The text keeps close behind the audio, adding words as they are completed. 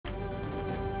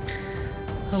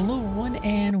Hello everyone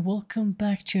and welcome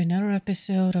back to another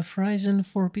episode of Ryzen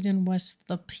Forbidden West,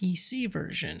 the PC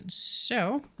version.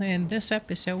 So, in this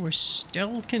episode we're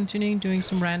still continuing doing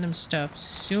some random stuff.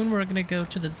 Soon we're gonna go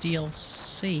to the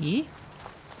DLC.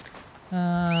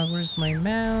 Where's my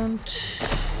mount?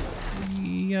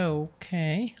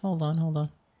 Okay, hold on.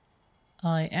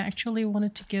 I actually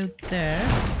wanted to go there.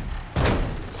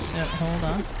 So, hold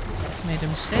on. Made a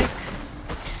mistake.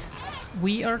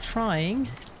 We are trying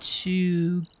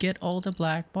to get all the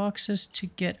black boxes to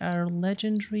get our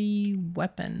legendary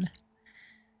weapon.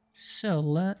 So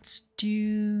let's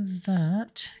do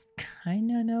that.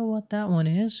 Kinda know what that one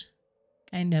is.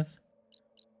 Kind of.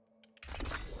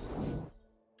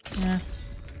 Yeah,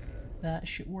 that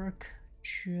should work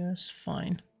just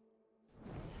fine.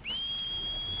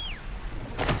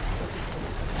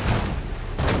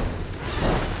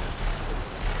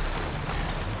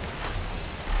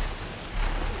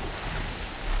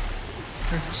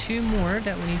 There are two more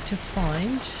that we need to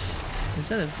find. Is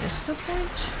that a vista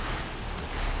point?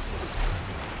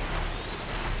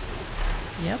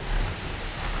 Yep.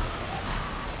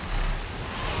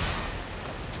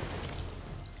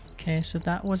 Okay, so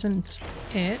that wasn't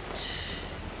it.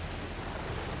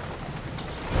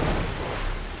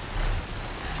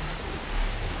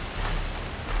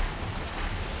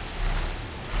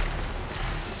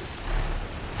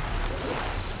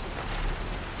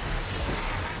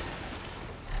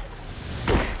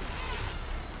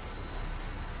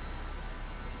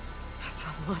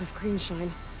 A lot of green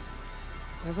shine.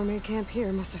 Whoever made camp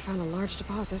here must have found a large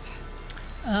deposit.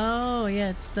 Oh,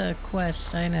 yeah, it's the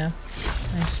quest. I know.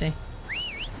 I see.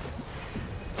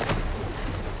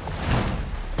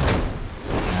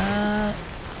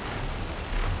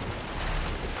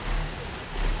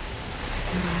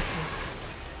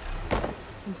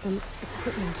 And some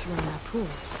equipment around that pool.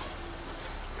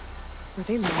 Were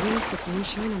they mining for green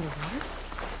shine underwater?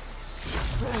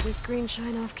 Dry this green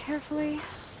shine off carefully.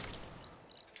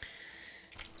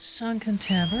 Sunken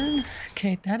Tavern.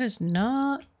 Okay, that is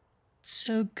not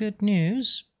so good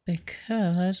news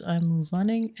because I'm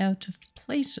running out of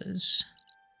places.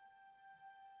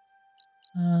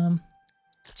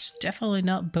 It's definitely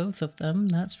not both of them,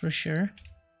 that's for sure.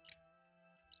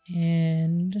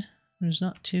 And there's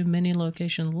not too many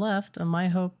locations left, and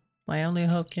my only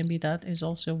hope can be that is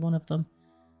also one of them.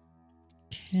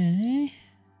 Okay.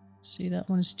 See, that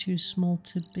one is too small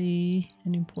to be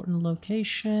an important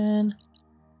location.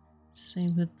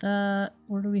 Same with that.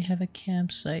 Where do we have a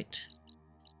campsite?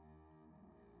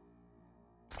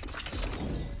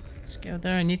 Let's go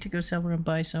there. I need to go somewhere and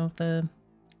buy some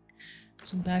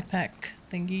backpack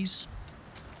thingies.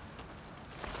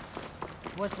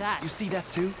 What's that? You see that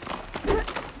too?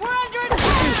 We're under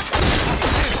attack!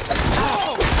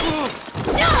 Oh!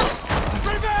 No!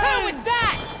 Who was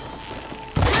that?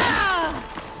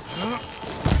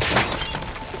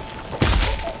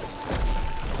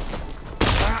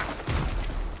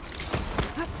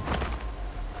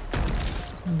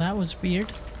 That was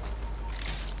weird.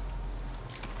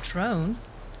 Drone?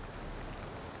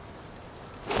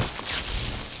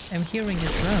 I'm hearing a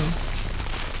drone.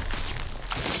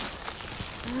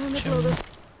 Which I'm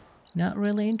not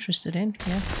really interested in.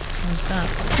 Yeah, what's that?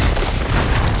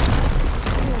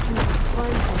 Maybe I can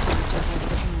find something to jump over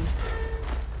the drone.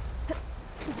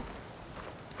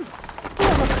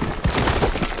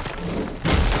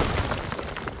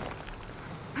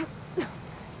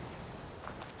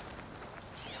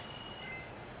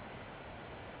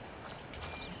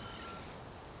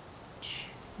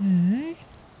 Okay.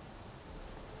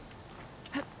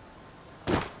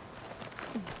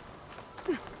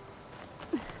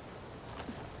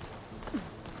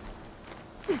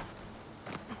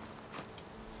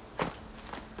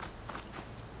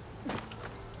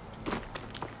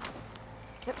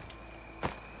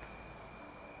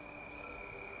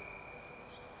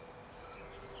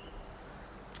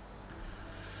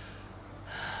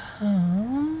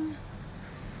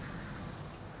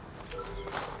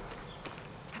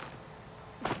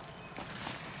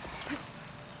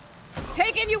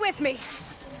 Taking you with me.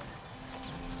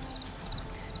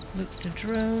 Look the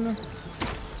drone.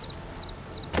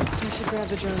 I should grab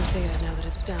the drone's data now that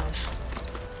it's down.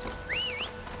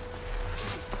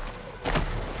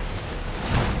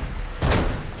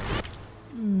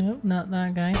 Nope, not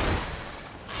that guy.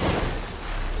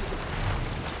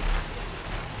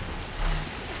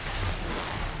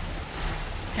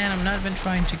 And I'm not even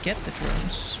trying to get the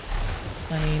drones.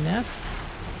 Funny enough.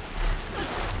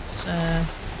 It's,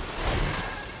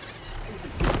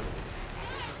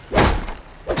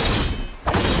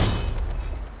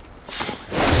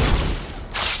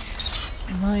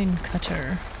 line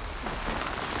cutter.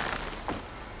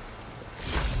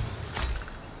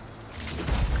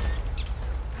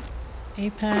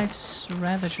 Apex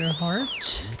Ravager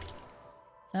Heart.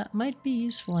 That might be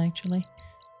useful actually.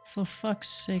 For fuck's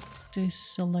sake,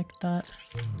 deselect that.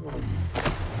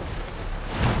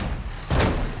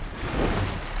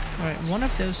 Alright, one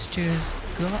of those two has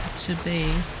got to be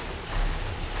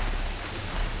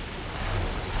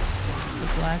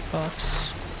the black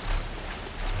box.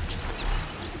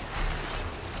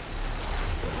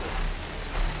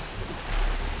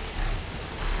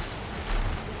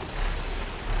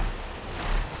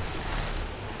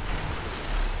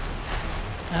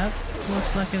 That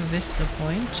looks like a vista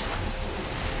point.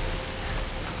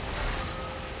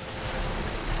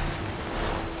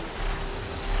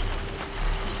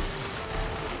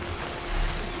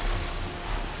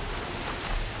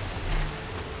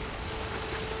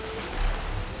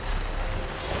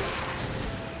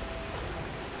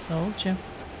 Told you.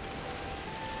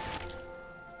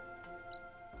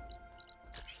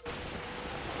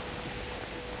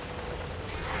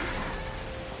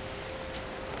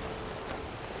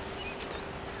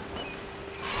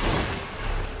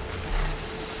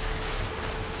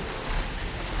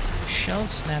 Shell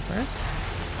snapper.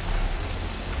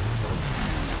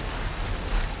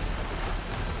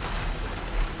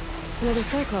 Another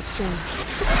Cyclops stream.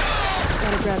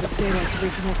 Gotta grab its data to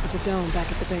reconnect with the dome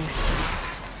back at the base.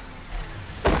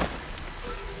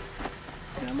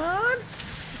 Come on!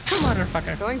 Come on,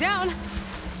 motherfucker. Going down!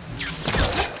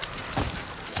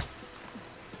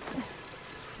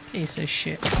 Piece of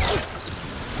shit.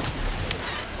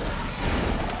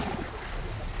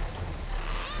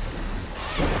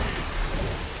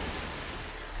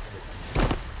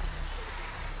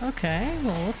 Okay,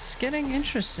 well, it's getting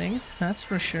interesting, that's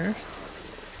for sure.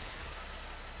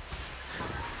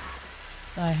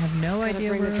 I have no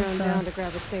idea where bring the drone down to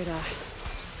grab its data.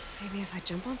 Maybe if I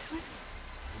jump onto it?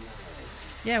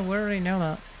 Yeah, we already know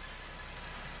that.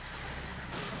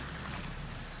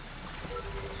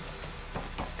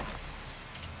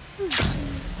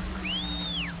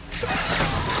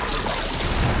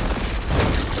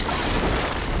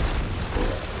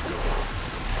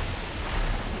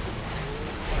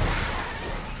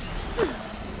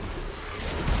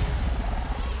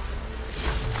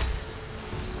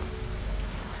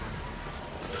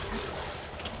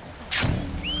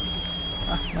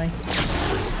 Fuck me.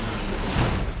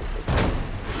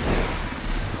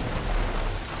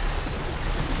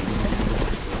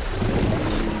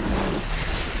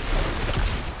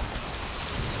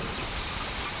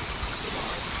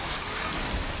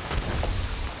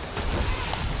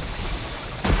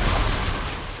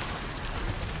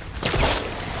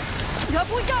 Up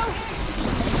we go!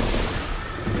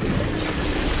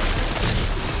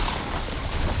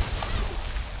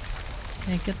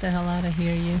 Hey, get the hell out of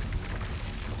here, you.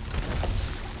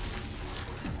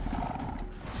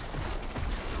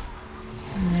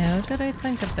 Now that I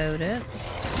think about it...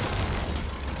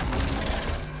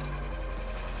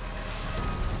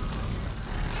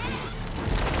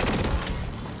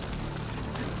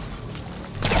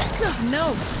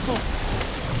 No! For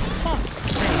fuck's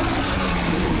sake!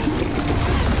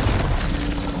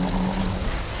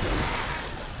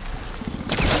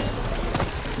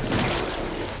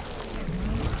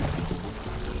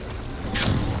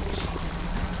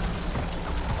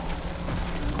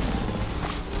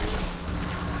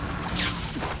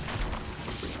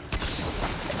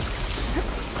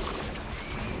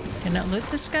 Can I loot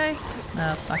this guy?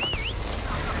 Oh, fuck.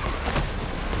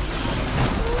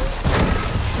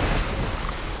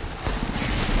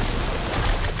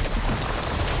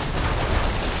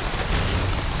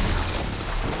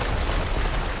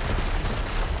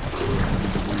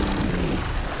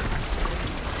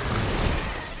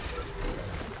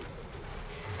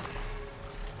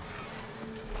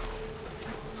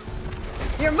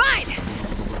 You're mine!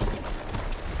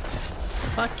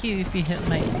 Fuck you if you hit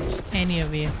me. Any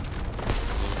of you.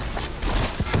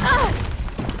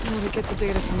 Now to get the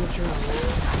data from the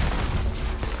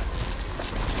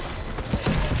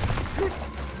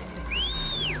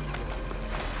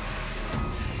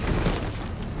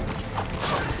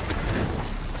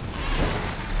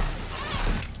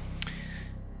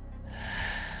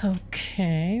drone.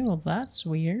 Okay, well that's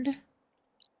weird.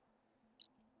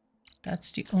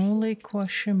 That's the only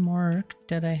question mark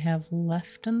that I have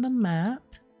left on the map.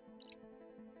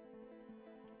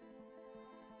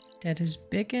 That is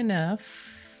big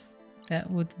enough that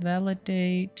would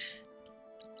validate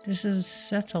this is a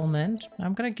settlement.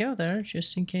 I'm gonna go there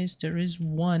just in case there is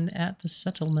one at the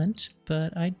settlement,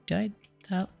 but I doubt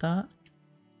that.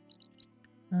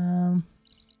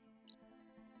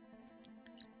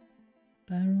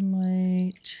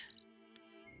 Barrelite,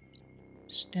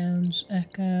 Stone's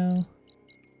Echo.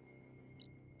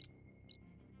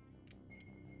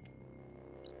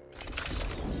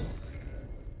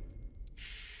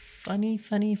 Funny,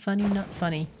 funny, funny, not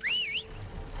funny.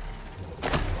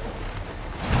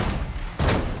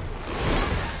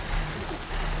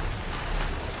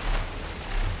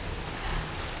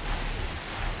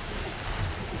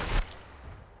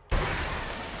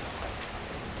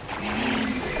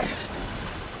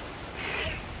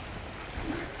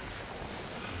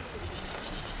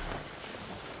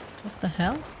 What the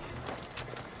hell?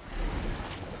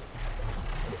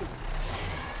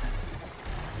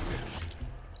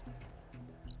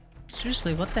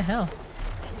 Seriously, what the hell?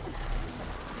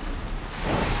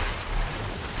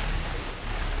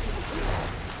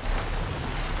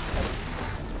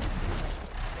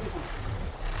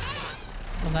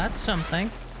 Well, that's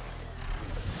something.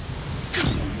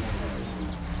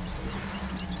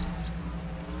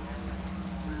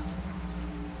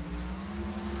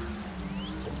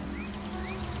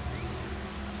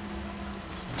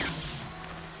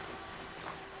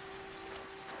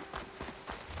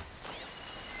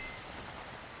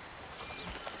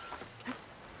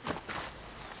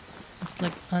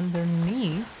 Like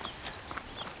underneath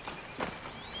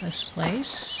this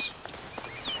place.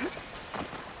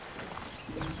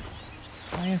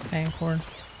 Fire fan cord.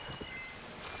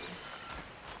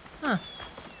 Huh.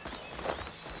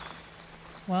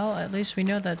 Well, at least we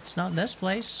know that it's not this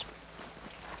place.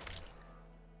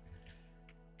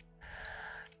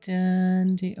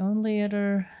 Then the only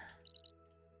other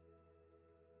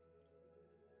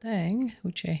thing,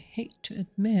 which I hate to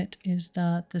admit, is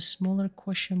that the smaller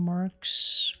question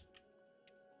marks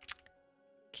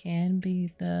can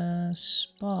be the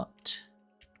spot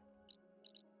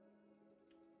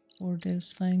for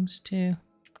those things too.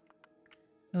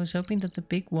 I was hoping that the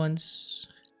big ones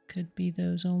could be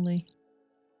those only.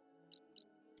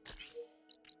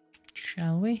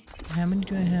 Shall we? How many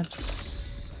do I have?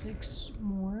 6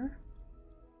 more.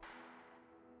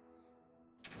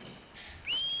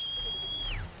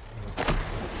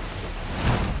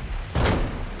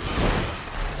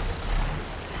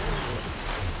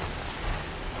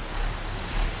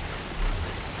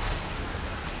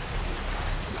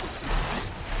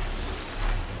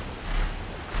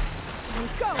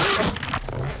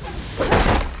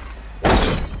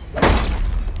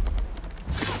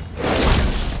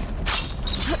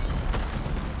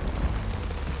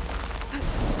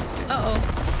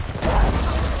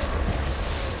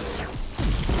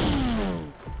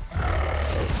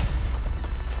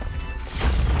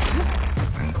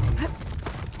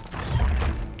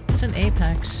 An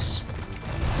apex,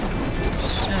 so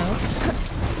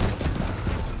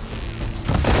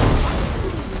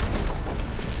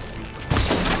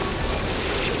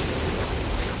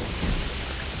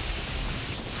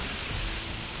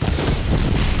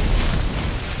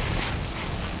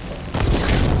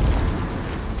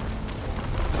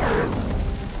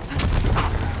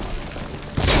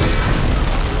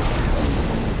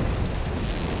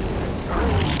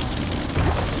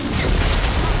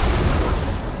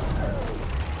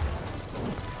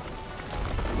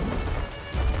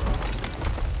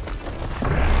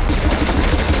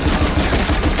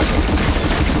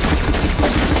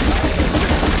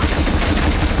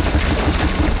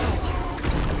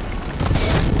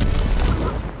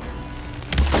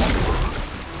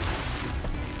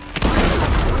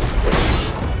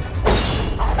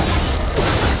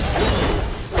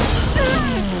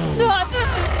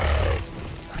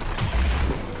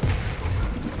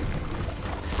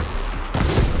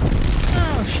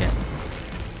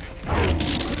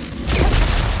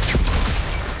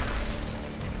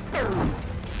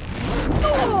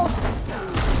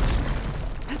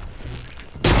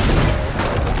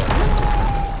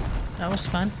that was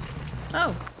fun.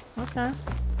 Oh, okay.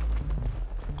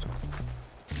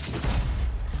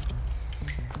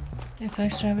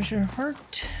 Apex Ravager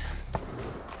hurt.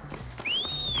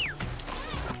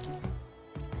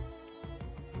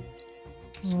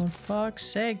 For fuck's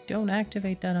sake, don't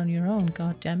activate that on your own,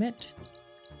 god damn it.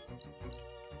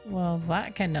 Well,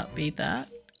 that cannot be that,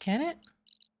 can it?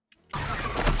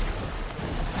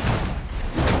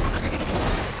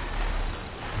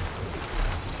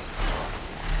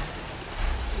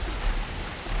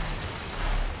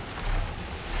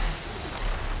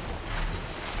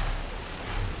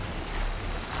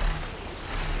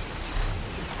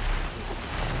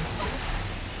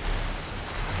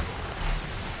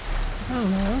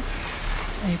 Hello,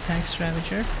 Apex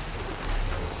Ravager.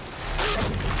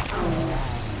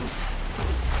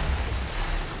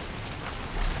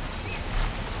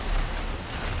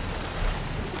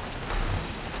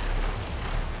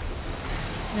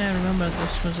 Yeah, I remember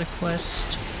this was a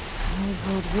quest. An old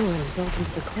world ruin built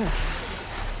into the cliff.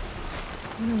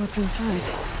 I wonder what's inside.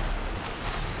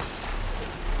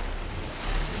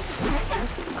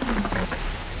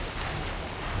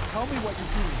 Tell me what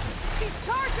you're doing. Keep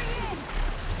charging in!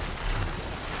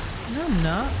 No, I'm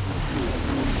not.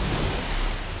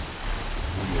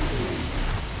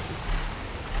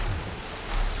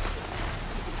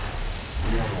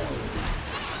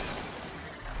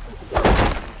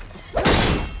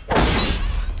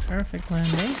 Perfect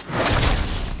landing.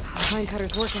 Pine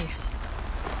cutter's working.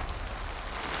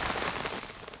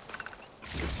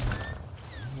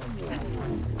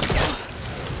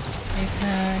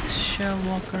 Apex, shell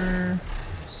walker,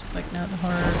 spike not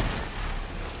hard.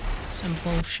 Some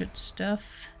bullshit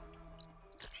stuff.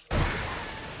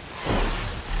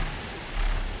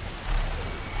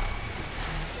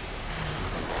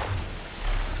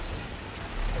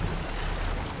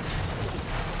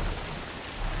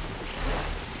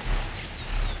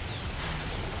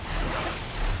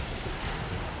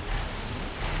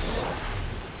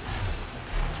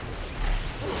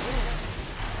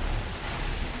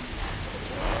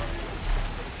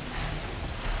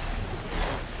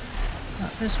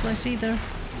 Not this place either.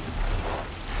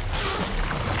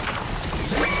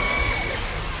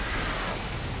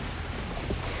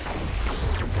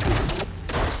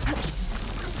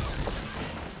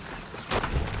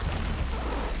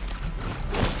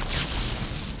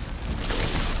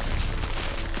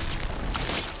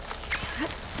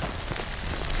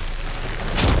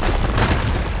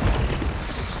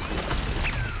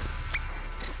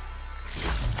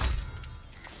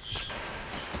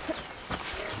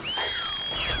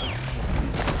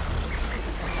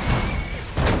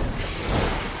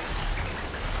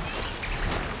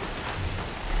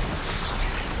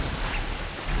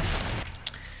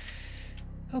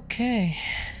 Okay,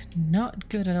 not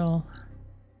good at all.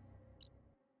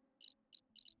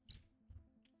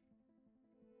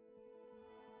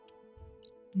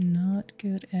 Not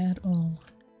good at all.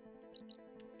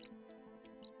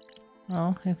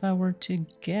 Well, if I were to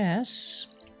guess,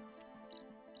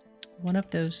 one of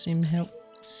those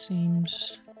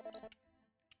seems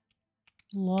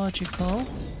logical.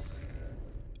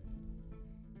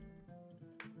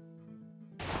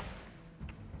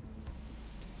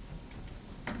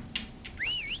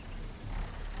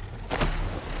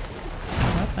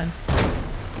 Weapon.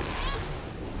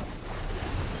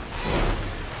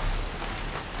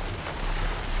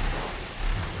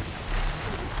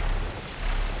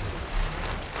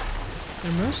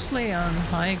 They're mostly on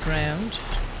high ground,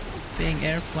 being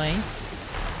airplane.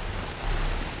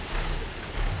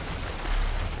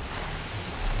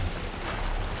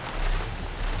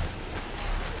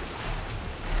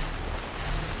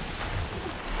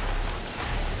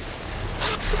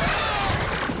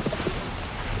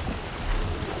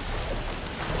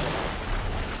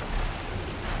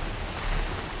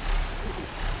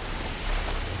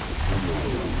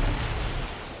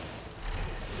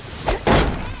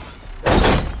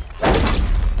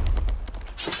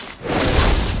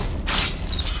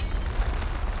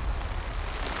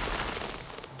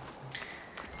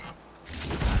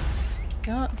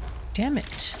 God damn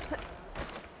it.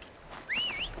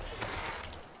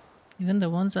 Even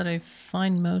the ones that I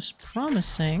find most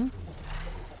promising.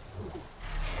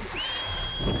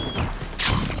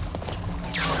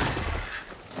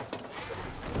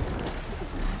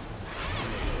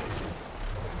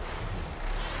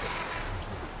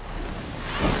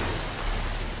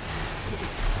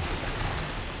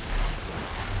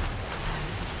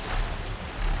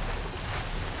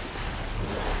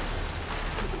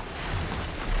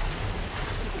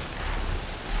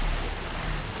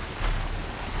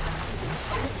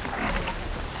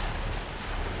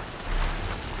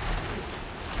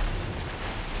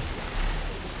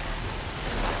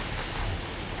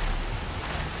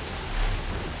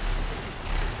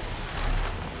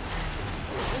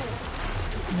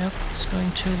 Nope, it's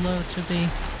going too low to be.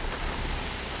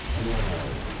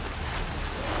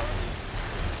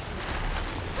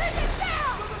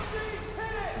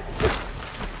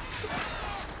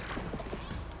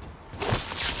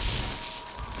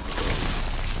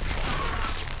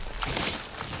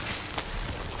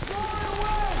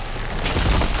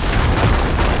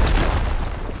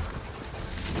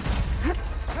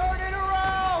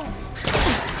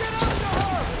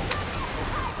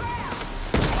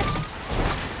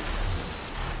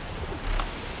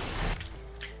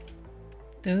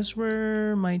 Those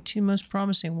were my two most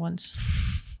promising ones.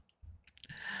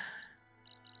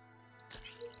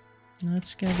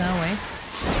 Let's go that way.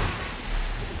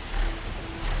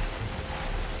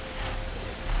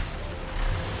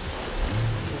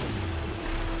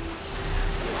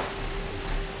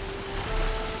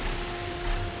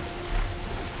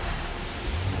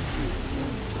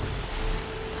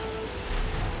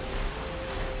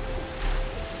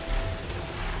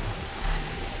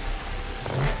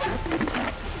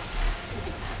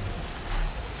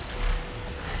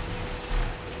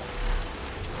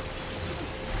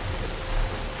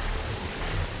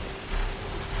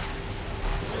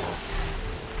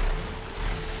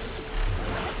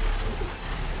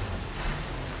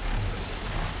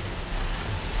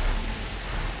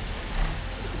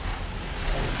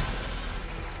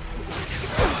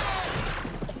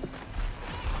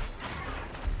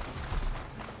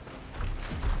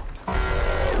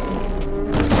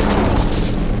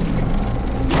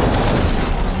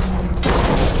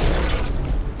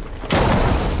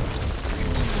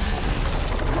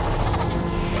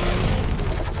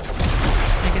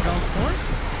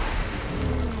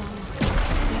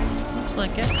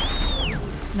 Looks like it.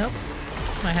 Nope.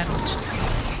 I hadn't.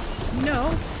 No!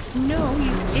 No,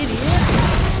 you idiot!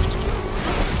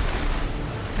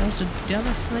 That was the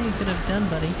dumbest thing you could have done,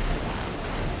 buddy.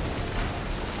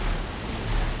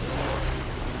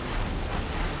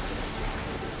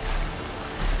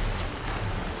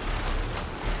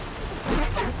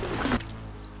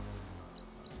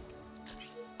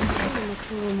 It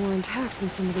looks a little more intact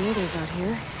than some of the others out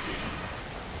here.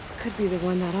 Could be the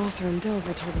one that Osir and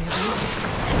Delver told me about.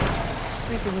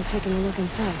 Might be worth taking a look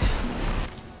inside.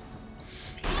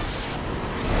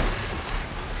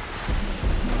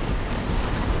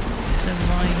 It's a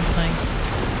Lian thing.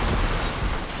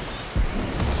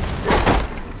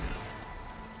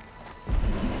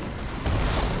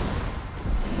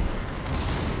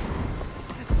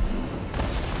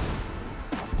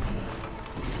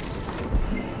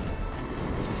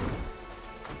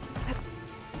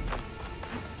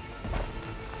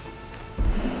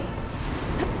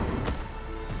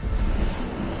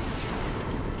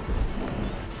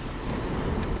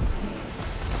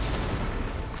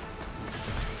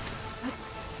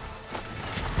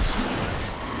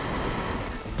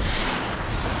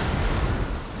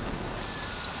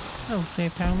 Oh, they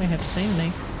apparently have seen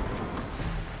me.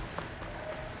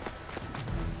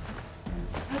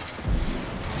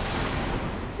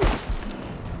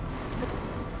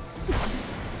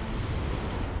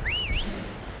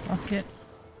 Fuck it.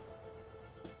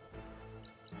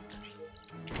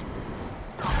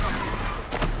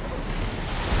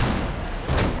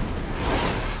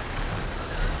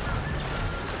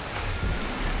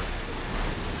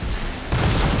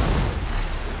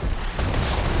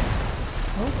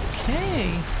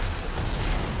 Okay.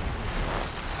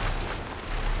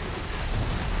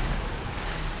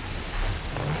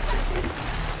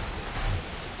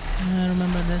 I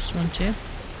remember this one too.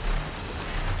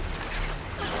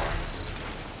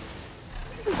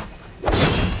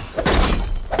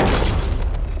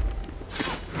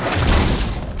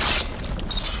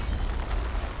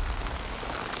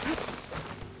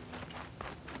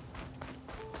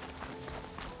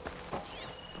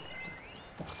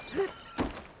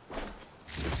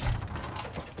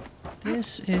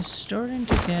 This is starting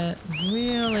to get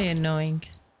really annoying.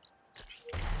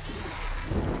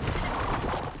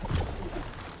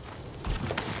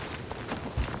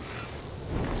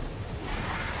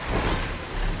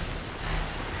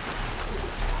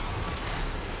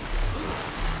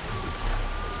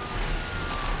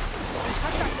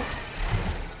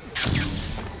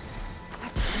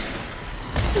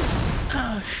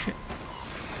 Oh shit.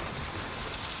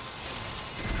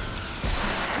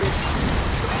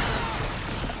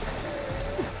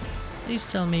 Please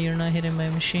tell me you're not hitting my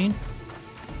machine.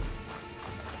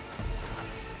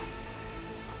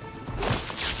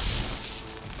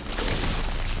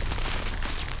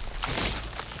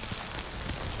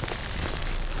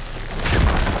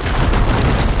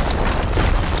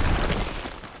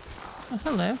 Oh,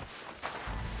 hello.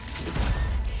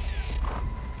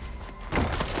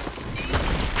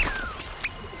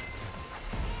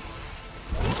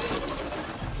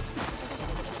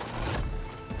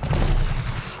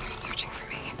 They're searching for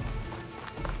me.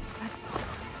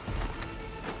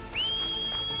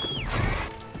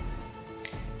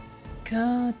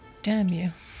 God damn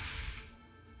you.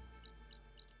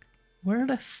 Where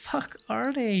the fuck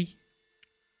are they?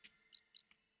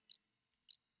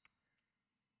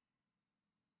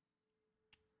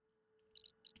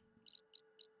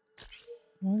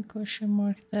 One question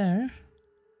mark there.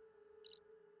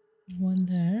 One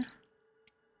there.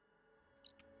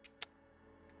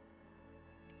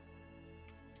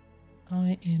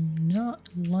 I am not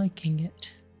liking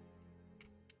it.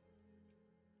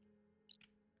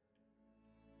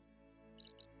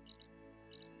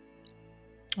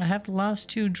 I have the last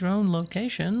two drone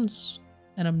locations,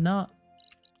 and I'm not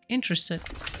interested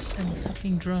in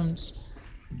fucking drones.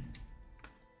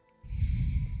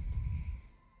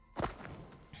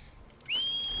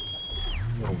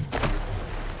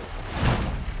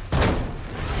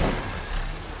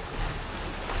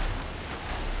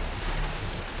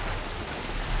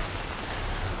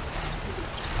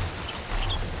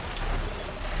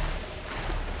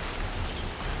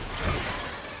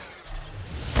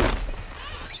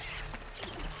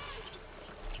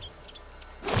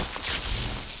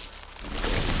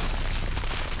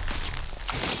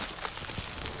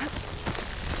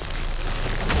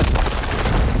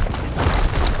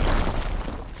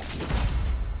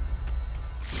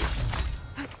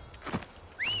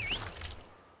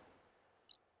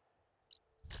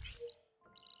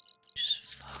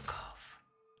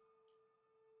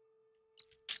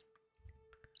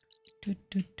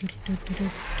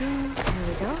 There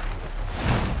we go.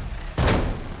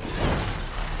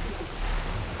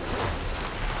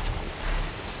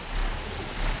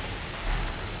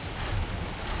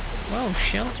 Oh,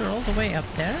 shelter all the way up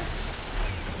there?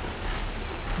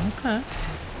 Okay.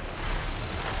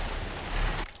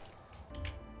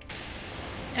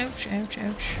 Ouch, ouch,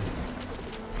 ouch.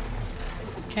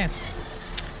 Okay.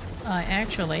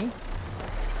 I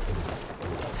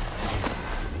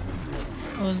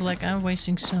was like, I'm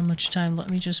wasting so much time. Let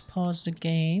me just pause the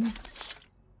game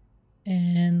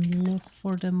and look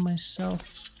for them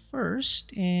myself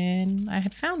first. And I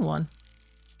had found one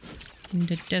in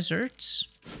the deserts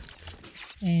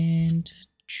and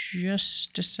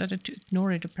just decided to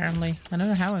ignore it apparently. I don't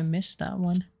know how I missed that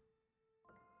one.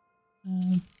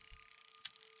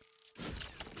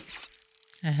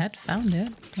 I had found it.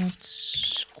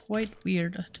 That's quite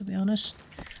weird, to be honest.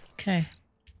 Okay,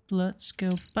 let's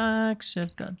go back. So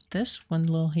I've got this one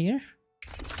little here.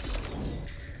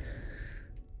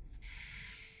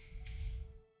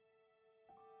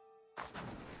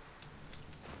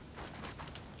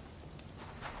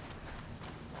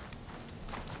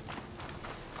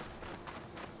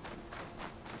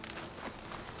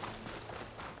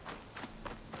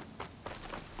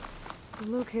 The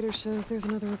locator shows there's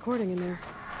another recording in there.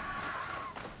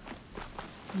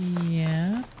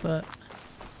 Yeah, but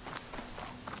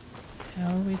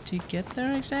how are we to get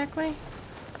there exactly?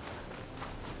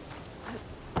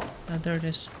 Oh, there it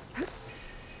is.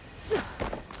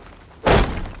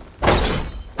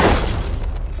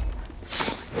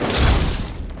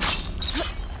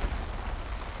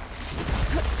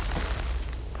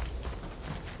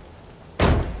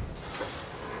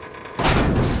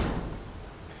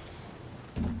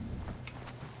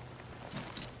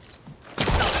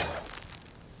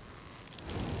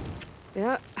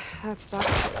 Yeah, that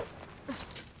stopped.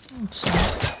 Oops.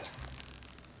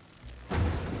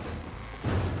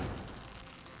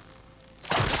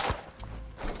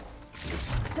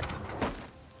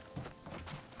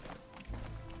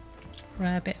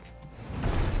 Grab it.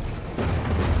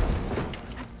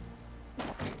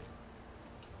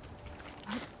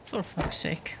 For fuck's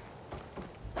sake.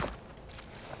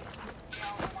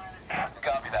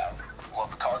 Copy that. We'll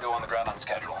have the cargo on the ground on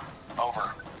schedule.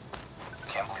 Over.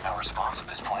 Can't believe how responsive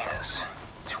this plane is.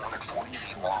 240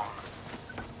 feet long.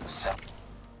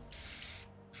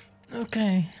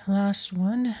 Okay, last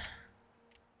one.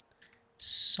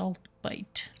 Salt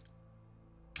bite.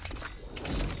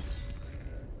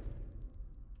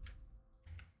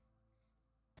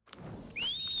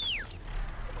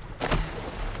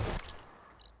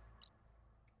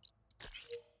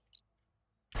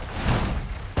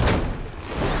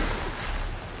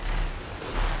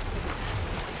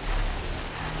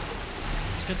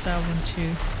 Let's get that one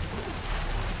too.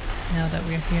 Now that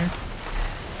we're here.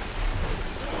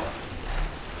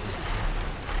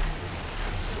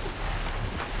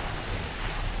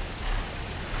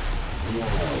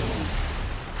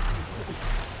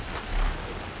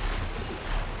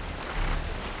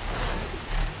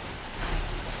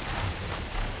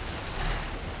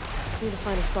 Need to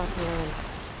find a spot to land.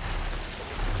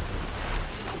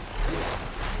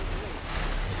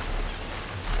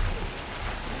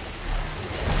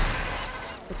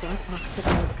 The black box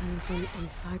signal is coming from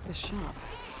inside the shop.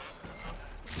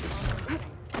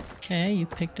 Okay, you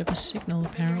picked up a signal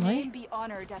apparently. Be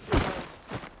honored at the road.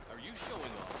 Are you showing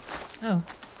off? Oh,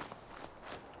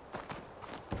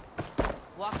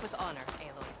 Walk with honor,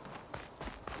 Aloy.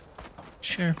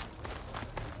 sure.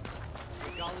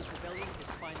 Gala's rebellion is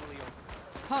finally over.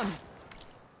 Come.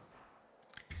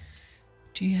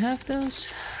 Do you have those?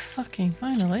 Fucking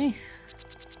finally.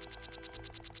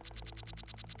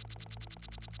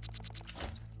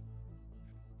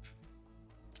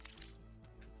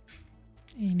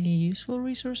 Any useful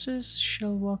resources?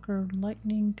 Shellwalker,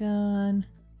 lightning gun,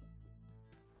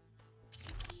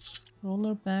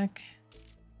 roller back.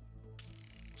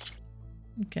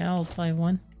 Okay, I'll buy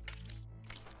one.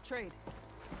 Trade.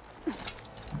 You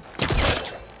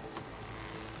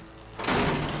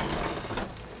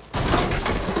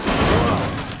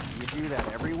do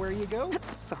that everywhere you go?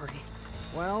 Sorry.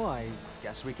 Well, I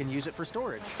guess we can use it for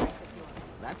storage.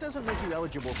 That doesn't make you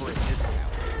eligible for a discount.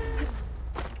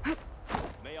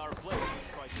 May our blade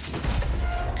try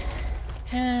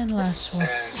to... And last one.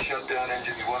 And shut down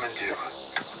engines 1 and 2. You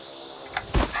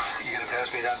gonna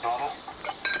pass me that bottle?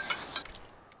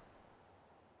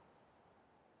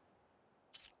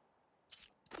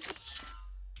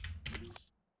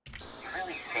 You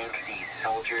really think these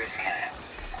soldiers can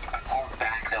hold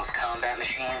back those combat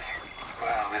machines?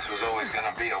 Well, this was always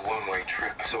gonna be a one-way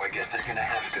trip, so I guess they're gonna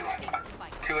have to.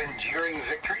 To enduring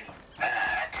victory?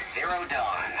 To Zero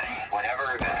Dawn,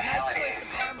 whatever the hell it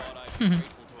is.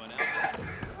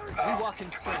 We walk in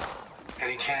sprint.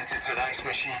 Any chance it's an ice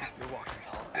machine? You're walking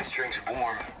tall. This drink's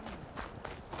warm.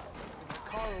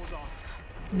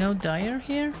 No dyer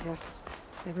here? I guess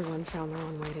everyone found their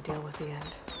own way to deal with the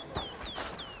end.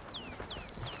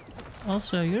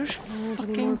 Also, you're Aren't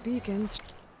any more fucking beacons.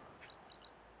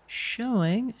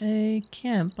 showing a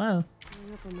camp. Oh.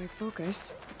 Hang up on my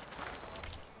focus.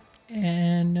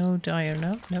 And no dyer,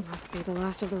 no, This nope. must be the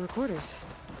last of the recorders.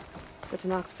 The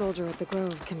Tanakh soldier at the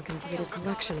Grove can complete a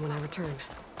collection when I return.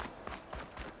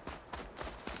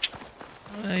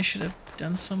 I should have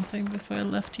done something before I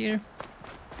left here.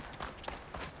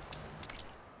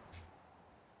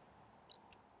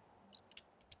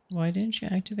 Why didn't you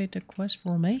activate the quest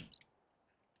for me?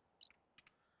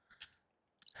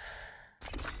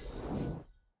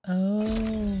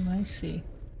 Oh, I see.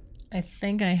 I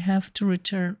think I have to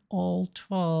return all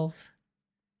 12,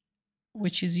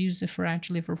 which is used for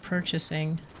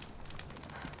purchasing.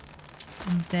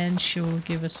 And then she will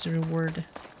give us the reward.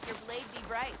 Your blade be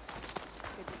bright.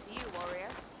 Good to see you, warrior.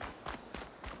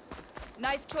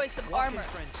 Nice choice of Walk in, armor.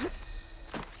 friend.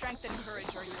 Strength and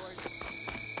courage are yours.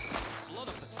 Blood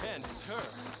of the Ten is her.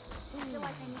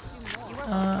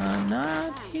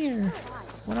 Not here.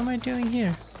 What am I doing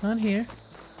here? Not here.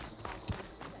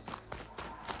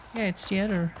 Yeah, it's the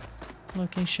other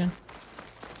location.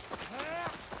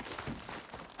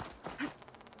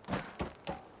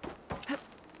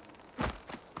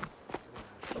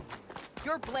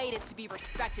 Your blade is to be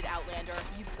respected, Outlander.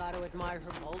 You've got to admire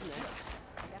her boldness.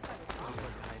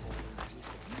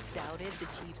 You doubted the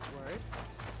chief's word?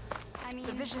 I mean,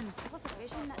 The visions. it was a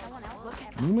vision that no one else Look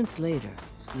at Moments later,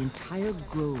 the entire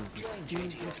grove was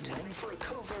filled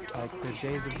Like the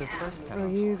days of the first Are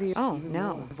you the... Oh,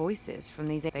 no. Voices from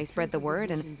these... They spread the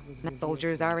word and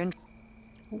soldiers are in...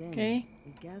 Okay.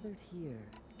 We gathered here.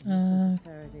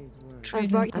 Faraday's word. I've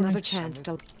brought you another Correct. chance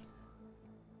to...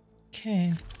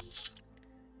 Okay.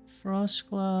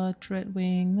 Frostclaw,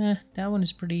 Dreadwing. That one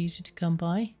is pretty easy to come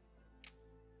by.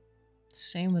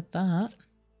 Same with that.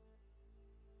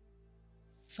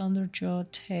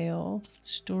 Thunderjaw Tail.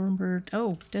 Stormbird.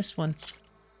 Oh, this one.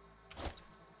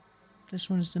 This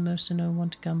one is the most annoying one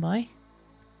to come by.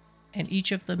 And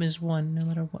each of them is one, no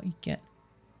matter what you get.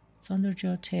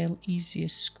 Thunderjaw Tail,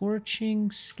 easiest. Scorching,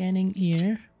 Scanning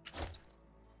Ear.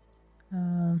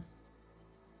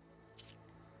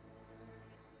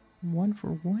 One for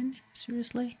one?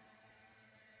 Seriously?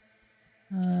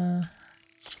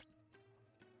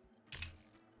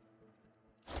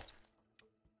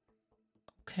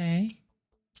 Okay.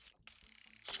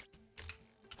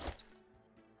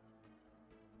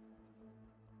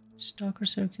 Stalker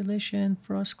Circulation,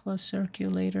 Frostclaw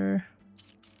Circulator.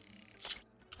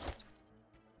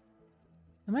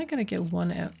 Am I gonna get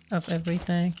one of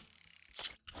everything?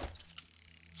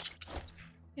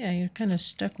 Yeah, you're kind of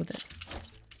stuck with it.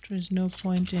 There's no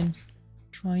point in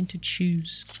trying to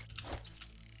choose.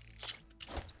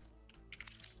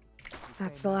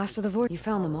 That's the last of the voice. You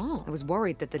found them all. I was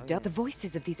worried that the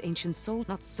voices of these ancient souls,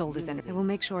 not sold as enemy. I will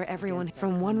make sure everyone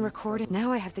from one recording.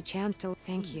 Now I have the chance to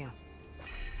thank you.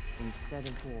 Instead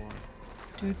of war.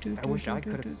 I wish I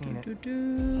could have seen it.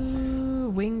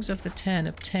 Wings of the Ten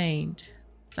obtained.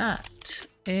 That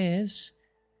is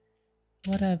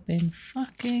what I've been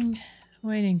fucking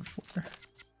waiting for.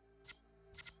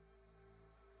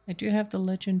 I do have the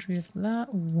legendary of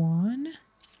that one.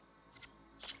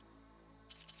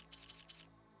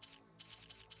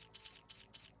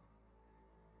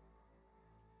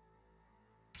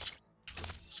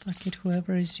 Fuck it,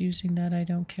 whoever is using that, I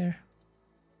don't care.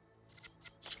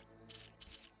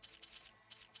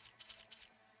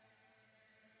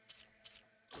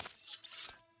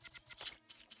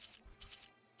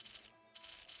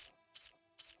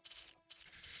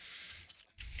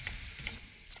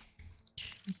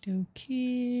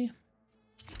 Okie.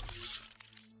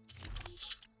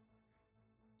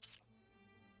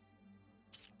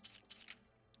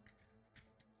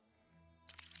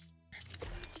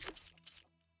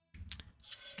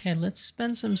 Okay, let's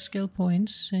spend some skill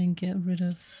points and get rid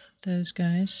of those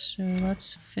guys. So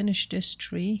let's finish this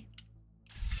tree.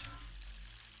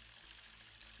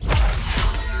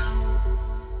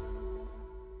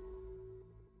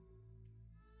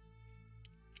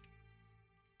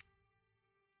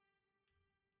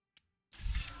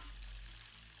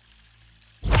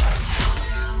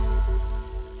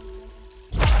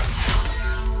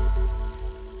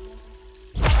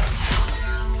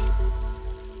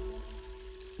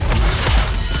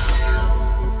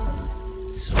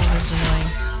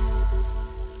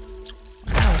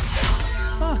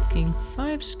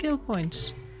 Skill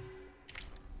points.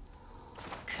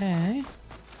 Okay.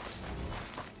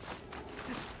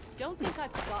 Don't think I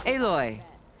forgot. Aloy,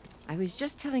 I was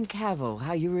just telling Cavo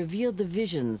how you revealed the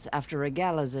visions after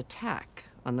Regala's attack.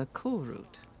 on the cool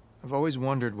route. I've always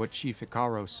wondered what Chief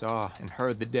Hikaru saw and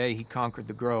heard the day he conquered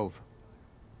the Grove.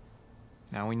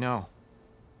 Now we know.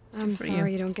 I'm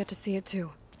sorry you don't get to see it too.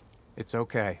 It's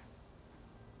okay.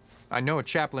 I know a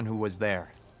chaplain who was there.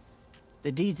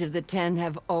 The deeds of the Ten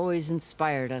have always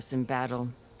inspired us in battle.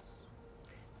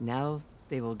 Now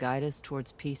they will guide us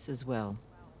towards peace as well.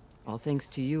 All thanks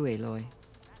to you, Aloy.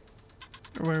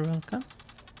 You're very welcome.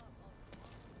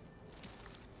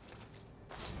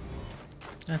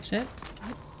 That's it.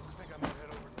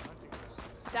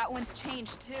 That one's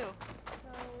changed too.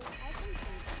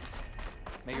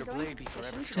 May your blade be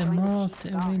forever The moth, the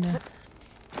arena.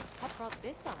 What brought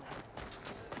this on?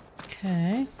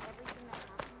 Okay.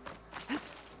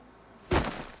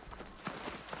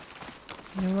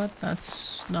 You know what?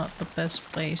 That's not the best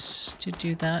place to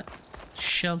do that.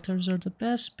 Shelters are the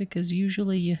best because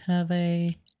usually you have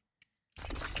a...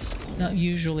 Not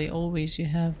usually, always you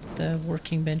have the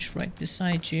working bench right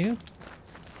beside you.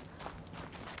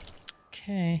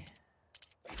 Okay.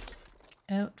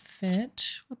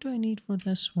 Outfit. What do I need for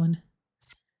this one?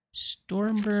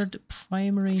 Stormbird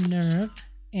primary nerve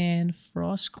and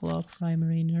Frostclaw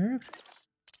primary nerve.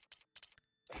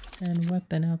 And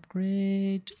weapon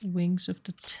upgrade. Wings of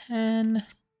the 10.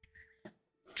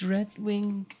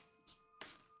 Dreadwing.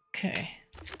 Okay.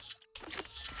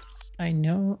 I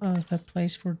know of a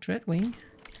place for Dreadwing.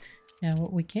 Now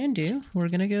what we can do, we're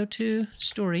gonna go to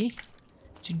story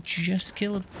to just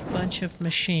kill a bunch of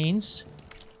machines.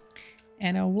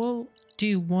 And I will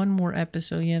do one more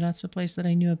episode. Yeah, that's the place that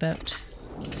I knew about.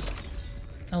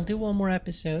 I'll do one more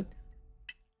episode.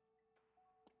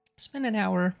 Spend an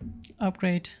hour,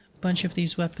 upgrade a bunch of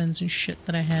these weapons and shit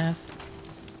that I have.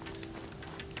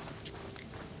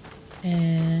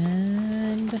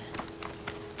 And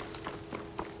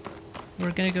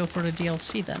we're gonna go for the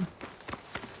DLC then.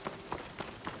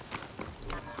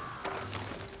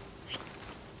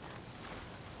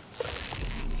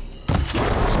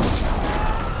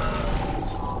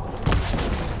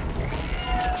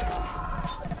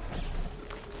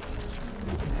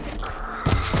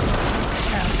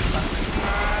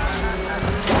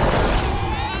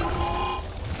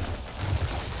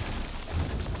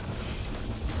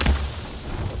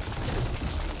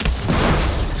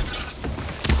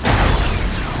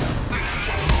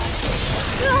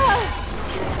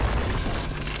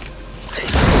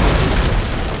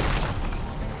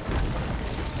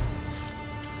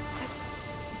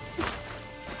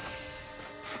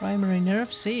 Primary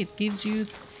nerve, see, it gives you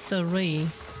 3.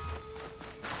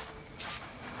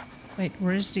 Wait,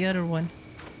 where's the other one?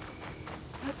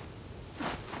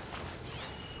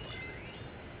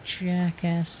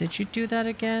 Jackass, did you do that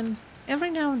again? Every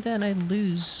now and then I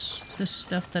lose the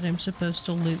stuff that I'm supposed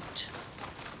to loot.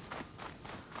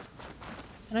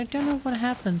 And I don't know what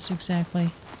happens exactly.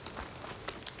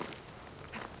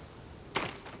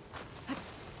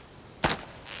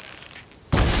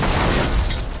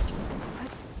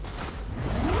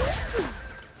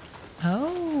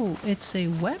 Oh, it's a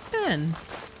weapon.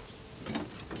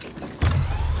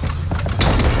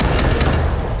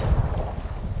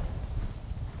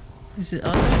 Is it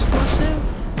auto-explosive?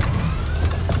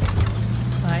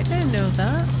 I didn't know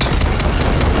that.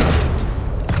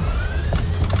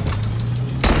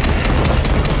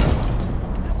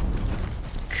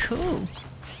 Cool.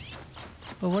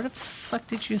 But where the fuck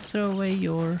did you throw away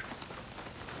your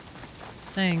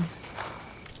thing?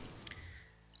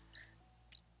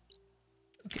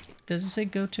 Okay, does it say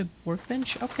go to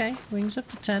workbench? Okay, wings up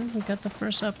to 10. We got the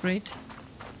first upgrade.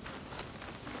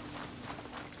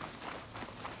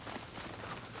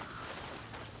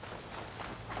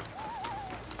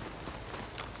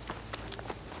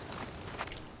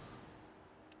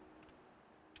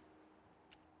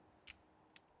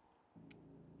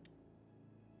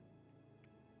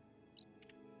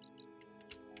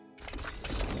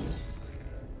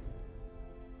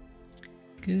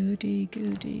 Goody,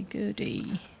 goody,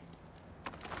 goody.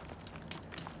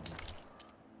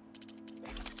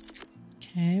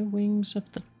 Okay, wings of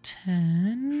the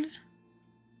 10.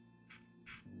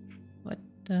 What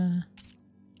the...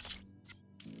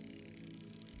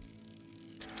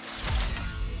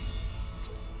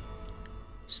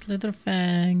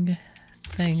 Slitherfang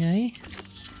thing, eh?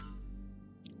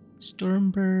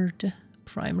 Stormbird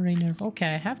primary nerve.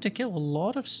 Okay, I have to kill a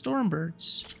lot of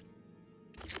Stormbirds.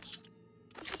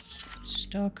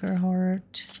 Stalker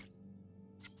Heart,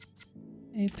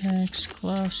 Apex,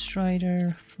 Claw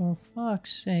Strider, for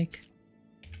fuck's sake.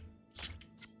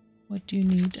 What do you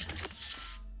need?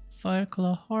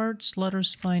 Fireclaw Heart, Slaughter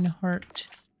Spine Heart.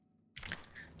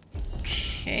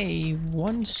 Okay,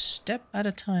 one step at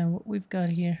a time. What we've got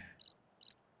here.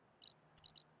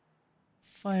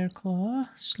 Fireclaw,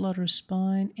 Slaughter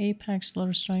Spine, Apex,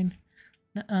 Slaughter Spine.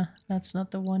 Nuh-uh, that's not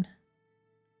the one.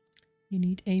 You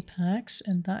need Apex,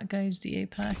 and that guy is the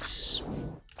Apex.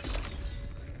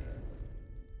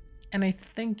 And I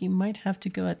think you might have to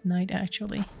go at night,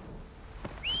 actually.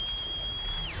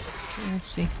 We'll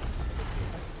see.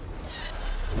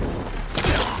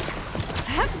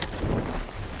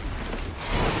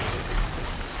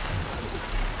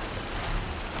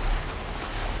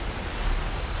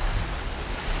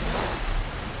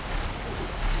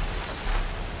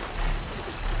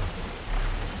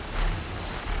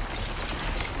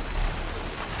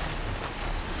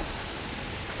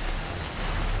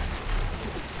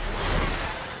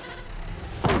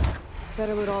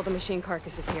 Better loot all the machine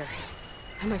carcasses here.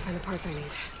 I might find the parts I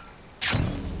need.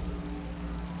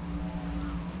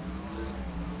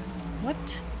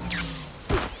 What?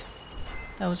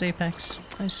 That was Apex.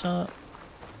 I saw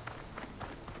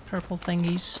purple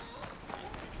thingies.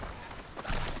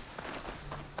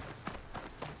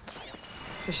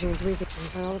 Machine's weak. I can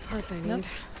find all the parts I need. Yep.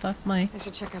 Fuck my. I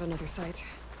should check out another site.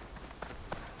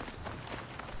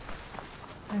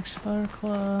 Next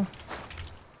Fireclaw.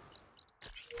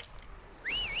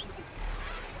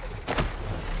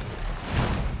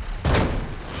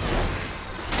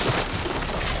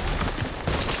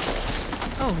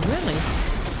 Oh, really?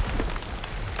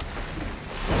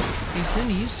 These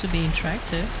didn't used to be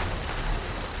interactive.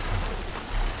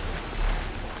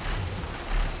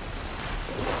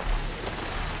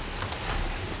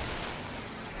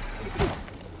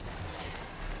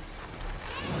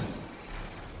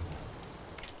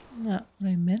 Not what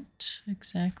I meant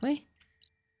exactly.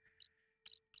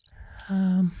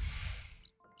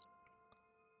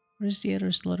 Where's the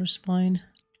other slaughter spine?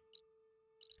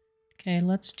 Okay,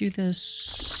 let's do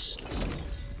this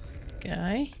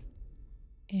guy.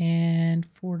 And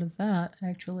for that,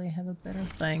 actually, I have a better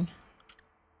thing.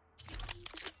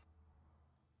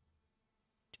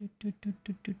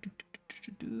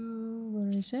 Where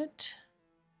is it?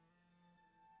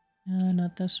 No,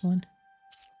 not this one.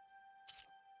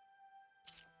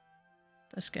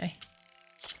 This guy.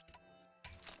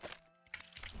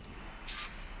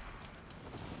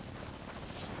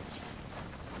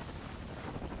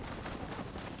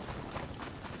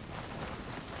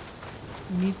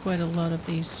 We need quite a lot of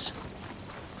these.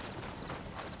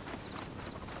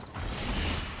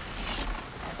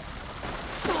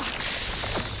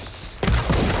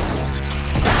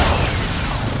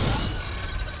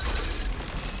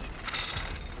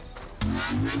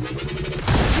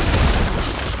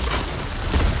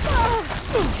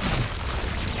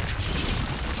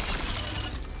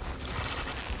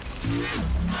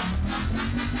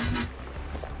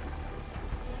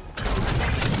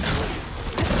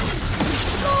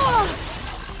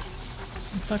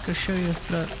 Fucker, show your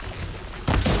throat.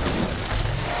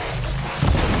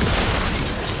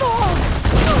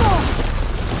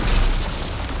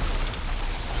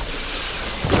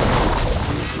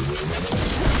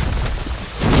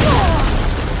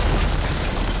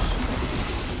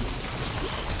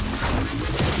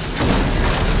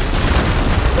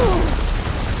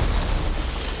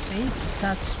 See?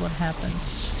 That's what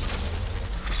happens.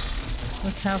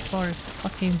 Look how far it's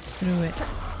fucking through it.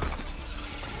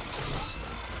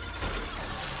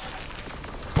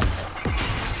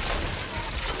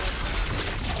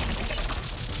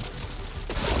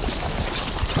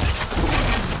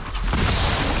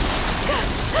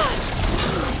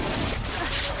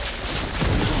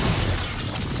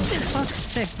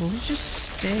 Will we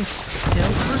just stay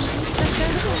still for a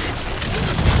second?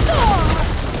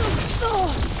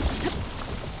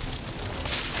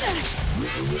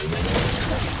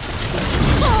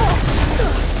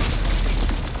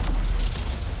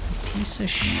 Piece of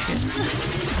shit.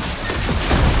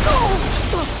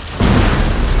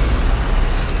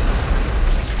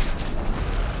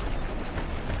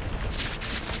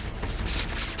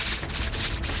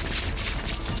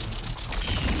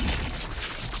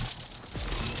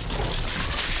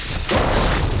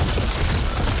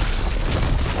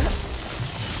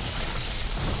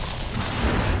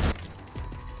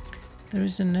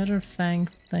 There's another fang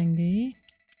thingy.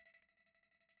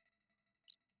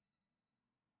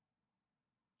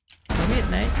 Are we at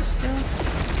night still?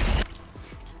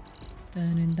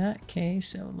 Then in that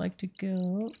case, I would like to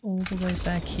go all the way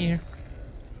back here.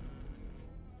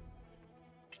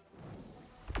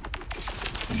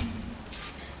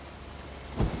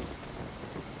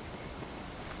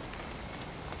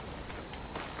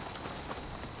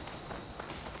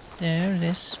 There it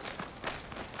is.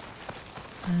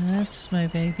 That's my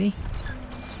baby.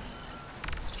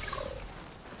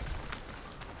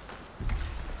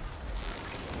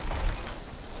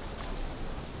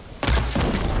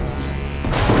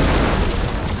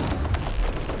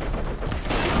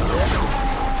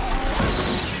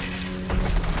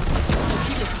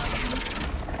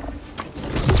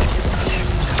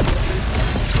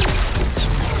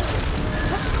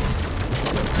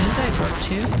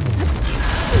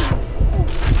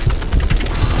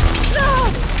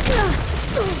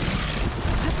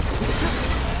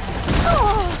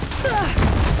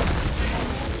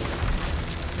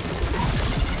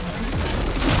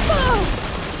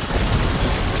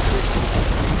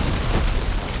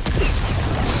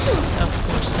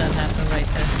 100% happen right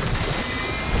there.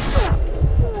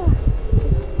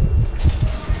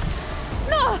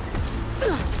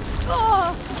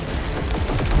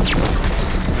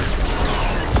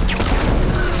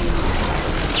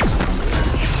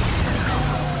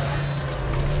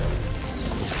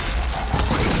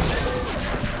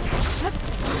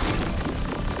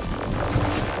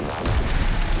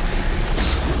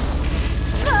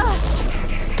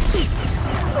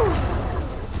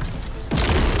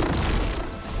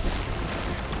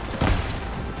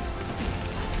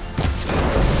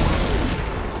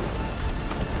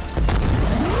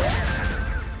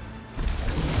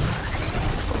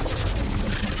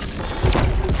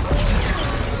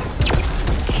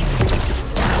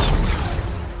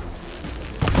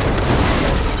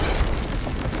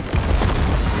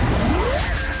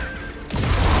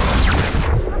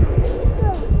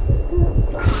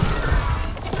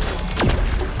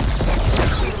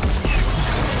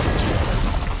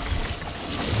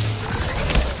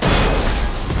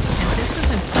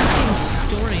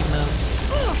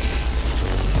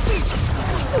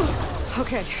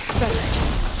 Okay, better.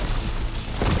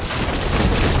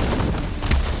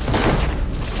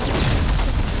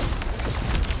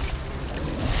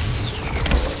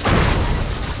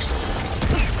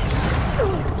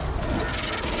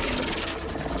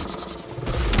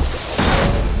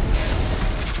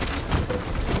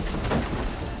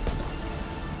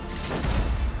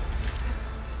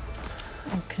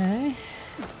 Okay.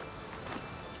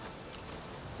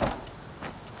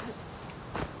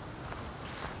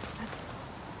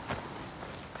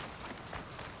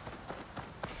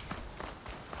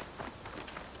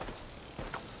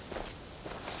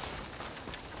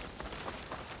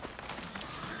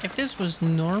 If this was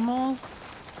normal,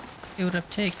 it would have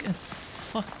taken a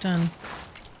fuck ton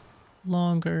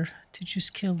longer to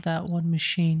just kill that one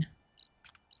machine.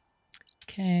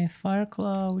 Okay,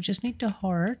 Fireclaw, we just need the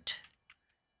heart.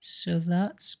 So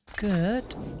that's good.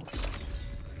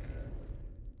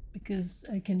 Because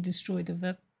I can destroy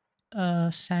the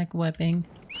sag webbing.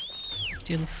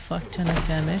 Deal a fuck ton of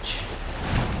damage.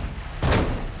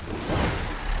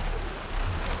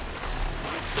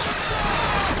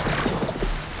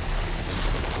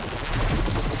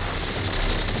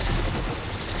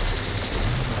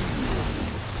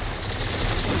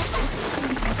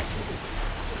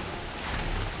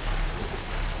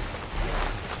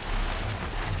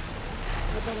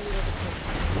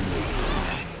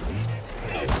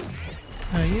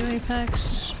 Are you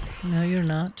Apex? No, you're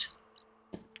not.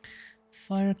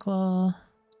 Fireclaw.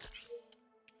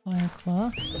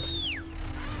 Fireclaw.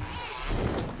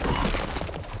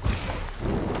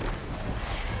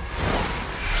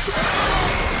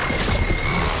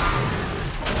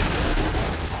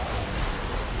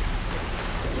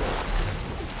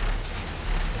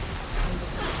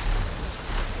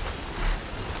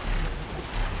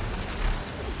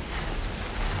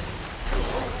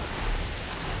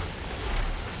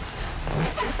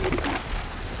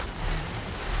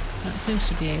 That seems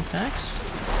to be Apex.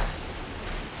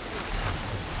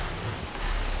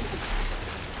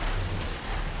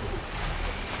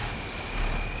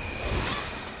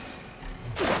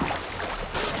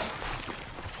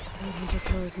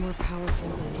 Hunter is more powerful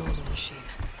than a normal machine.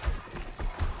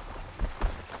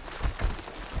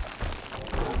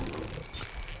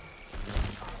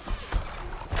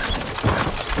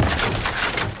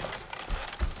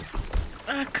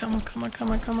 Ah, come on, come on, come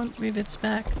on, come on. Move its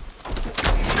back.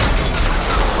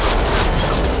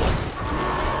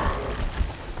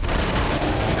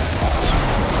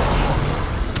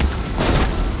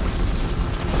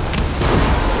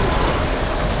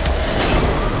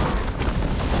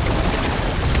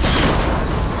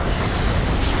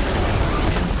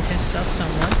 Pissed off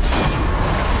someone.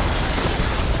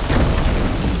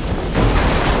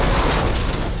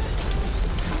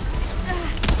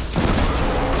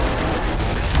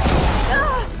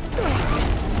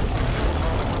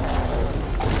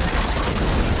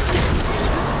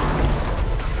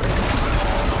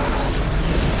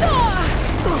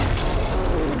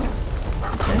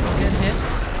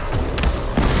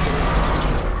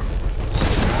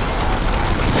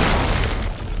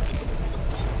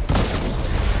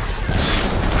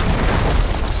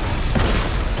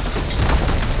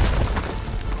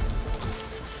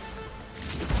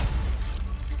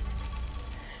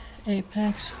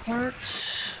 Apex Heart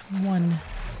 1.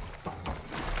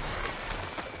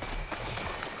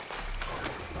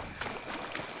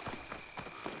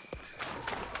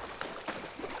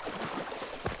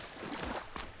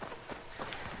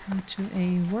 Into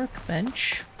a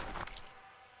workbench.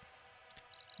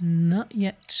 Not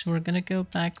yet. We're gonna go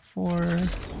back for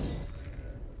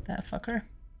that fucker.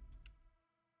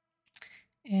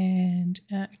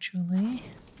 might actually...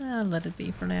 let it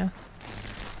be for now.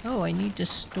 Oh, I need the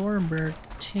Stormbird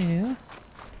too.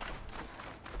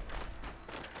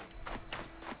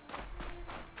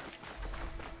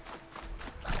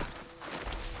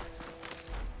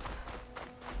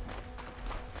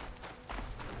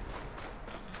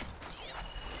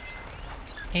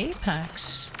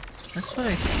 Apex. That's what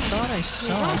I thought I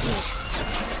saw.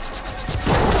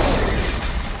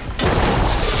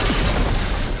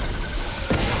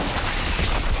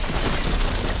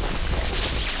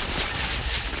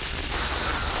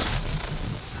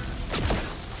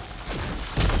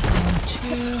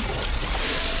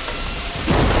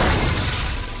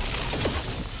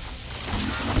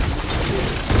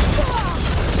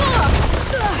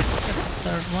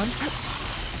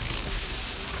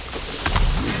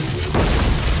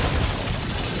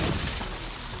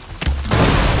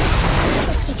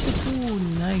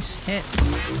 Hit.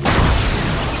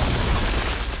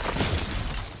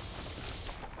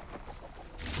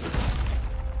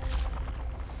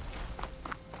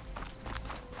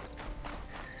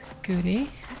 Goody.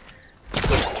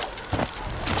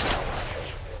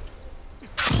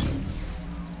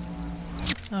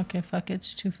 Okay, fuck it,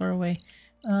 it's too far away.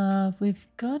 We've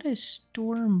got a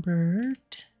Stormbird.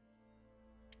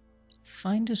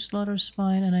 Find a slaughter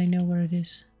spine, and I know where it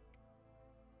is.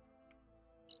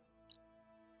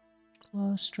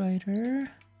 Claw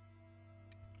Strider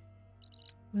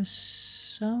was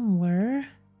somewhere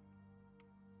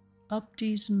up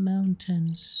these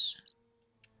mountains.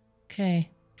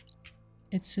 Okay,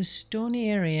 it's a stony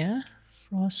area,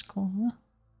 Frostclaw,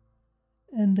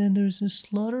 and then there's a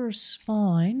Slaughter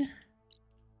Spine.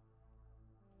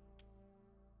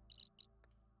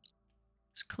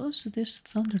 It's close to this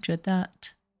Thunderjet.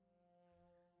 That.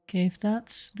 Okay, if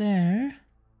that's there,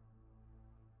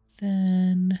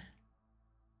 then.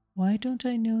 Why don't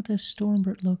I know the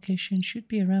Stormbird location? Should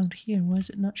be around here. Why is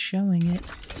it not showing it?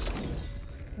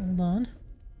 Hold on.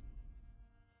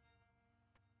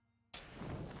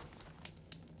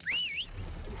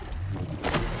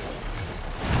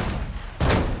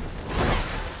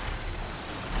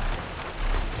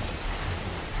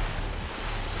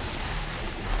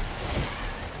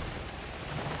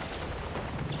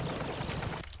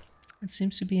 It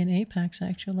seems to be an Apex,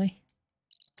 actually.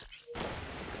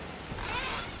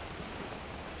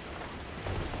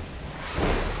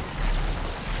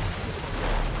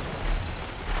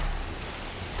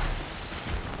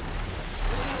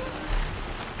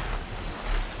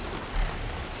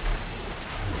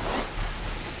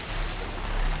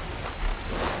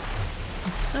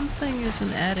 Something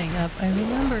isn't adding up. I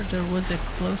remember there was a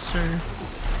closer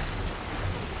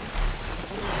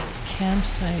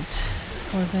campsite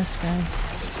for this guy.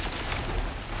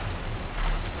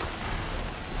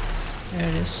 There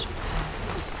it is.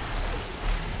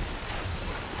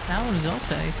 That one is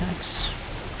also Apex.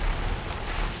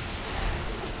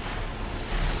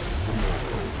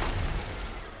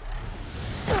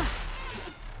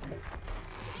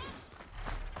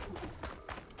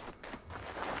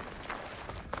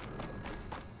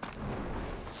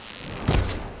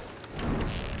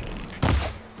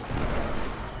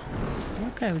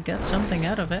 Okay, we got something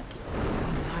out of it.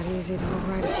 Not easy to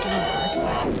override a Stormbird.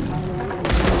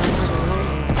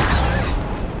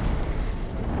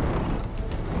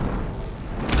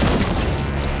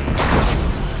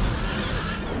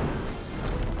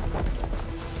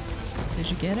 Did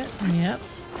you get it? Yep.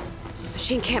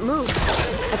 Machine can't move.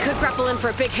 I could grapple in for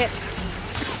a big hit.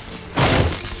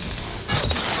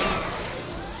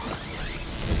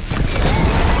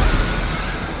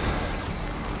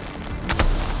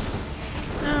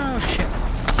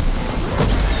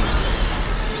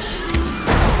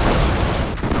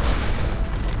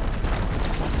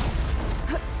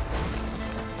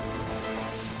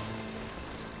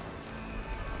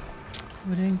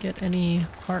 We didn't get any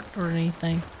heart or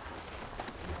anything.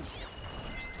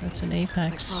 That's an Apex.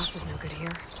 Looks like Frost is no good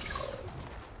here.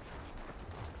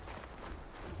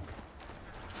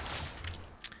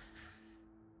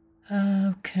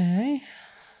 Okay.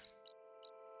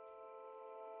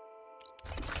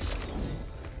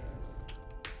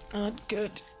 Not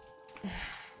good.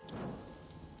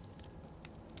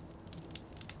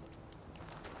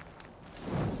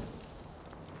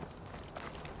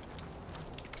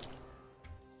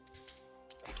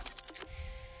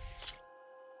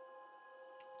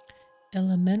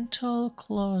 Elemental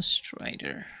Claw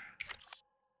Strider.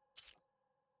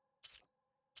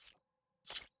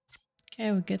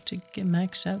 Okay, we get to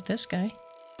max out this guy.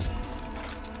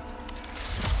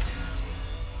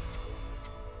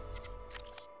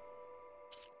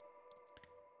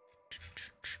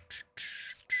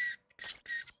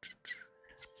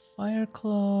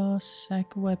 Fireclaw,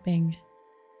 sack webbing,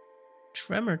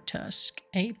 tremor tusk,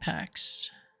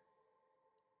 apex.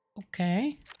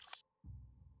 Okay.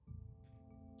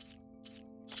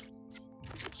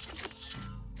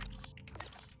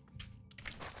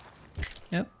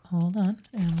 Nope, hold on.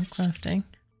 Ammo crafting.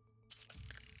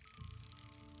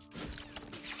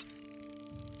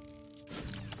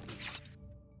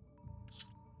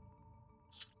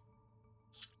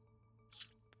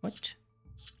 What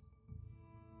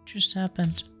just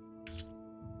happened?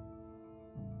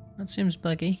 That seems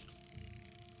buggy.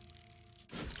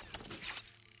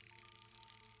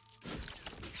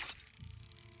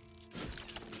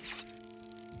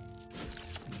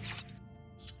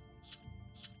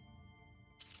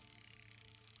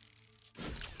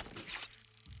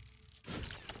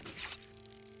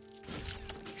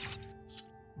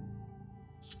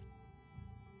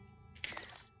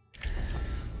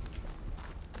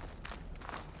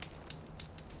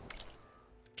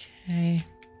 Okay.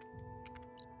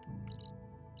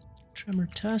 Tremor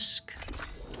tusk.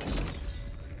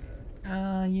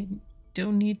 You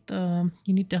don't need the...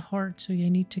 You need the heart, so you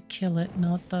need to kill it,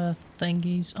 not the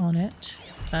thingies on it.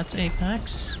 That's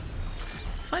apex.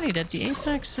 Funny that the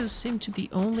apexes seem to be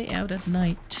only out at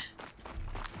night.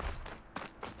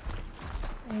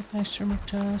 Apex, tremor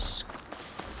tusk,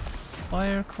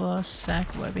 fireclaw,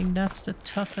 sack webbing. That's the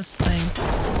toughest thing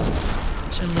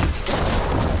to loot.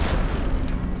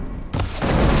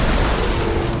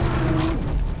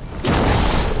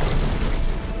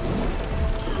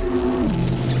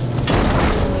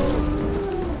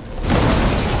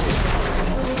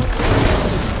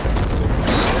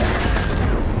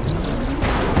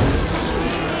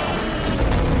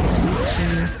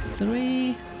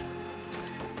 3.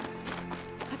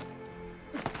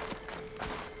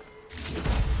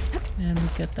 And we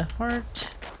get the heart.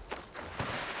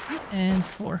 And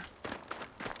 4.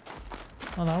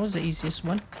 Well, that was the easiest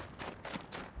one.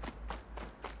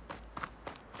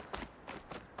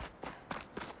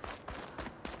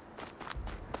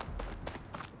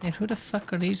 And who the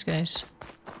fuck are these guys?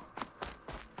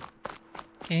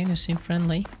 Okay, they seem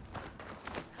friendly.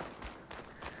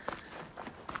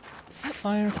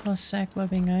 Fire plus sack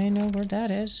webbing, I know where that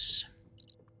is.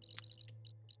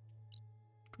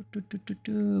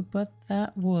 But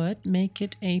that would make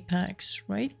it apex,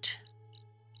 right?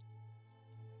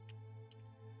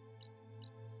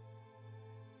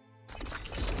 I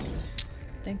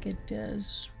think it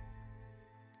does.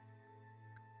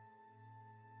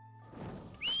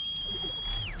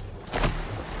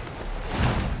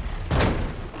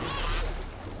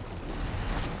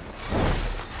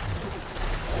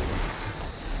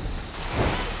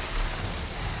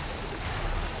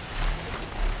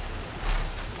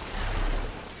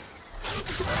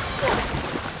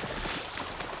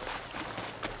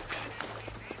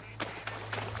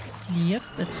 Yep,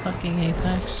 that's fucking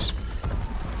apex.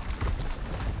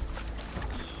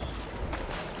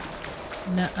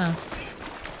 Nuh-uh.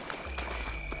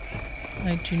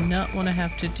 I do not want to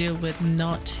have to deal with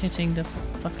not hitting the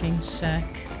fucking sack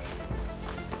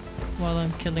while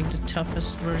I'm killing the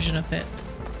toughest version of it.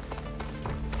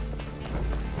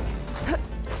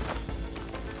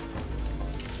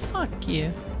 Fuck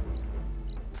you.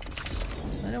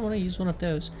 I don't want to use one of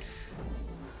those.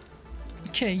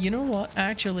 Okay, you know what?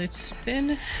 Actually, it's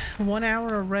been 1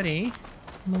 hour already.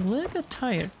 I'm a little bit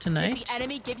tired tonight. Did the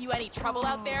enemy give you any trouble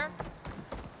out there?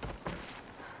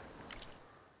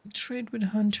 Trade with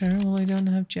Hunter. Well, I don't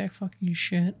have jack fucking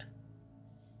shit.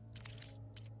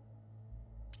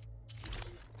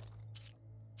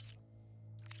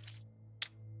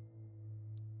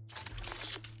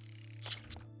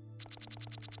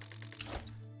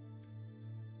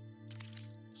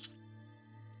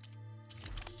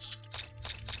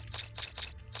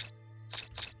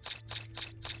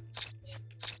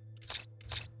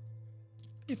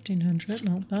 $1,500,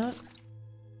 not bad.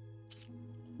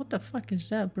 What the fuck is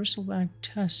that? Bristleback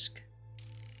tusk.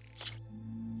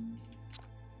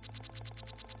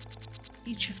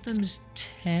 Each of them is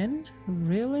 10?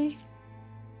 Really?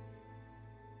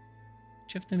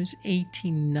 Each of them is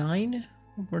 89?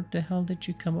 Where the hell did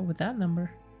you come up with that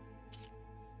number?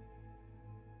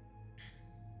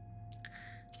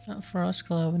 Not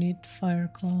Frostclaw, we need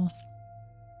Fireclaw.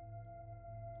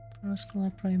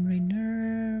 Frostclaw, primary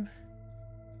nerve.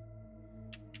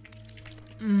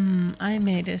 I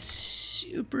made a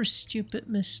super stupid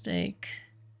mistake.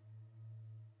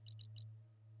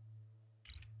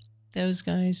 Those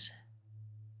guys,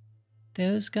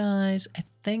 I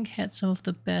think had some of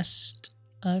the best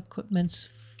equipments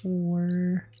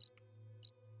for...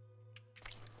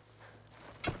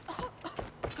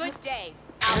 Good day,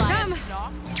 allies.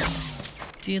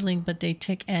 stealing, but they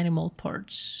take animal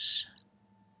parts.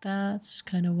 That's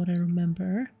kind of what I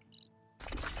remember.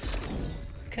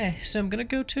 Okay, so I'm gonna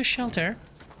go to a shelter.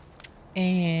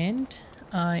 And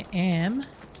I am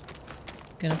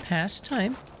gonna pass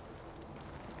time.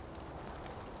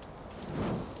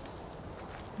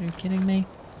 Are you kidding me?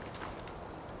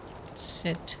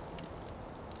 Sit.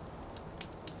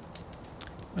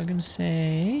 We're gonna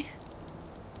say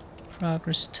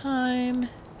progress time.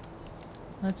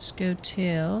 Let's go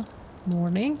till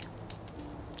morning.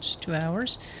 Just 2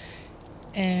 hours.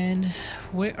 And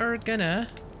we are gonna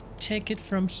take it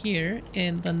from here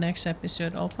in the next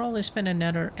episode. I'll probably spend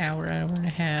another hour and a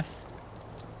half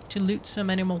to loot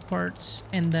some animal parts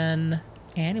and then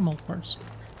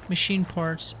machine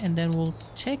parts, and then we'll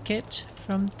take it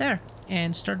from there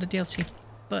and start the DLC.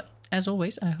 But as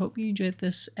always, I hope you enjoyed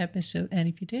this episode, and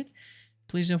if you did,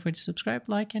 please don't forget to subscribe,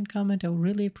 like, and comment. I would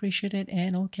really appreciate it,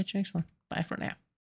 and I'll catch you next one. Bye for now.